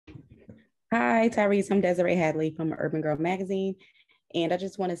Hi, Tyrese. I'm Desiree Hadley from Urban Girl Magazine. And I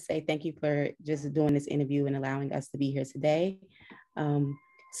just want to say thank you for just doing this interview and allowing us to be here today. Um,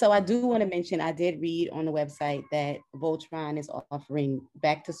 so I do want to mention I did read on the website that Voltron is offering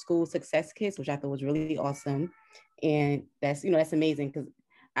back to school success kits, which I thought was really awesome. And that's amazing because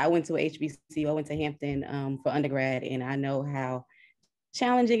I went to HBCU, I went to Hampton for undergrad, and I know how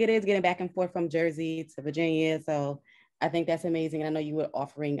challenging it is getting back and forth from Jersey to Virginia. So I think that's amazing. And I know you were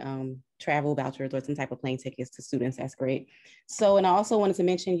offering travel vouchers or some type of plane tickets to students. That's great. So, and I also wanted to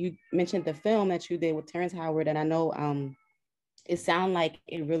mention, you mentioned the film that you did with Terrence Howard. And I know it sounded like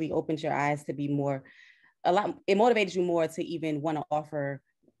it really opened your eyes to be more, it motivated you more to even want to offer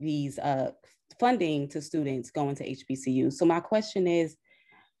these funding to students going to HBCU. So my question is,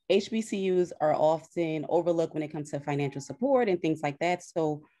 HBCUs are often overlooked when it comes to financial support and things like that.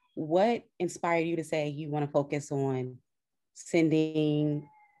 So, what inspired you to say you want to focus on sending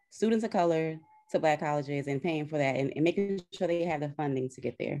students of color to Black colleges and paying for that and making sure they have the funding to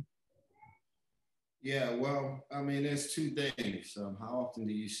get there? Yeah, well, I mean, there's two things. How often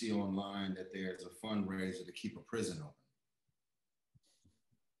do you see online that there's a fundraiser to keep a prison open?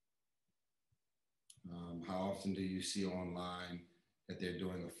 How often do you see online that they're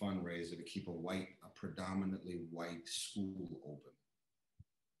doing a fundraiser to keep a predominantly white school open?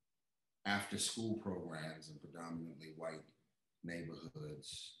 After school programs in predominantly white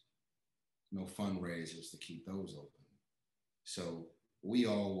neighborhoods, no fundraisers to keep those open. So we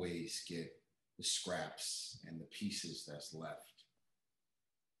always get the scraps and the pieces that's left.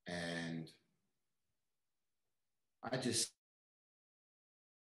 And I just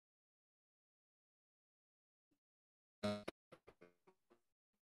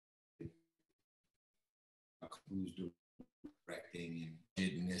who's directing and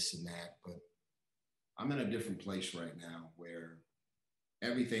did this and that, but I'm in a different place right now where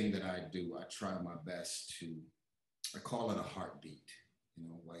everything that I do, I try my best to, I call it a heartbeat,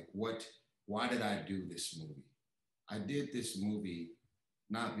 like why did I do this movie? I did this movie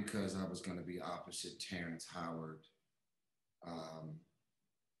not because I was going to be opposite Terrence Howard. Um,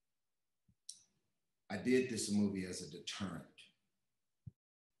 I did this movie as a deterrent.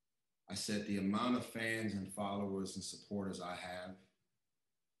 I said the amount of fans and followers and supporters I have,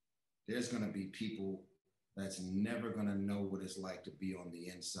 there's going to be people that's never going to know what it's like to be on the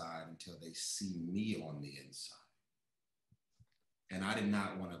inside until they see me on the inside. And I did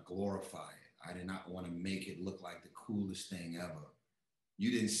not want to glorify it. I did not want to make it look like the coolest thing ever.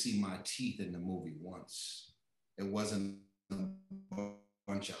 You didn't see my teeth in the movie once. It wasn't a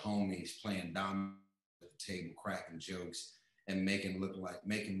bunch of homies playing dominoes at the table, cracking jokes, and making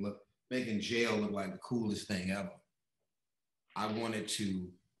jail look like the coolest thing ever. I wanted to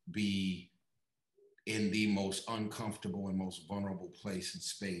be in the most uncomfortable and most vulnerable place and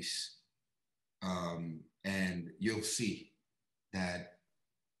space. And you'll see that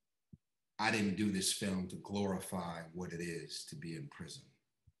I didn't do this film to glorify what it is to be in prison.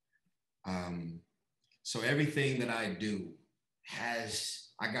 So everything that I do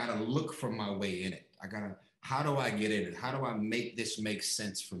I gotta look for my way in it. How do I get in it? How do I make this make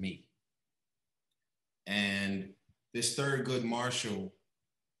sense for me? And this Thurgood Marshall,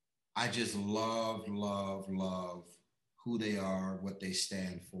 I just love who they are, what they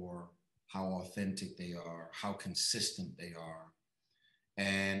stand for, how authentic they are, how consistent they are.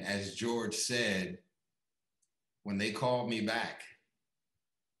 And as George said, when they called me back,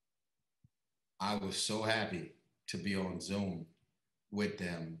 I was so happy to be on Zoom with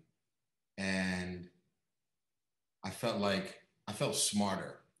them. And I felt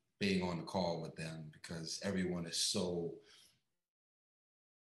smarter being on the call with them because everyone is so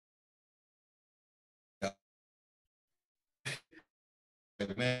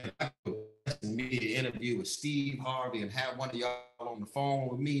man, I could media interview with Steve Harvey and have one of y'all on the phone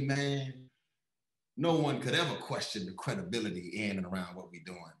with me, man. No one could ever question the credibility in and around what we're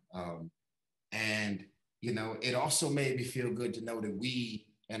doing. And, it also made me feel good to know that we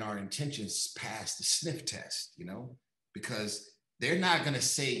and our intentions passed the sniff test, because they're not going to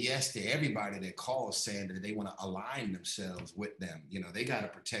say yes to everybody that calls saying that they want to align themselves with them. They got to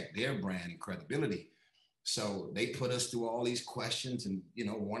protect their brand and credibility. So they put us through all these questions and,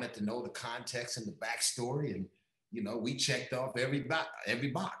 wanted to know the context and the backstory. And, we checked off every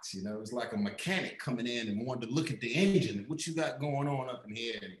box. It was like a mechanic coming in and wanted to look at the engine and what you got going on up in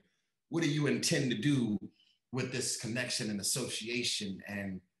here. And what do you intend to do with this connection and association?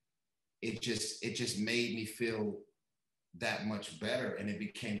 And it just made me feel that much better. And it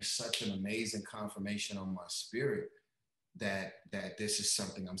became such an amazing confirmation on my spirit that this is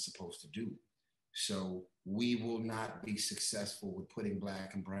something I'm supposed to do. So we will not be successful with putting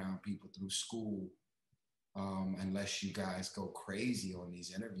Black and brown people through school unless you guys go crazy on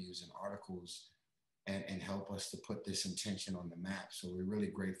these interviews and articles and help us to put this intention on the map. So we're really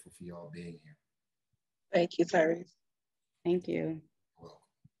grateful for y'all being here. Thank you, Tyrese. Thank you. Well,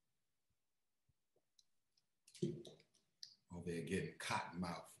 over there getting cotton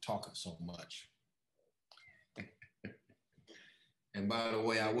mouth, talking so much. And by the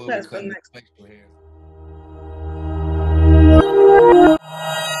way, I will be cutting the facial hair.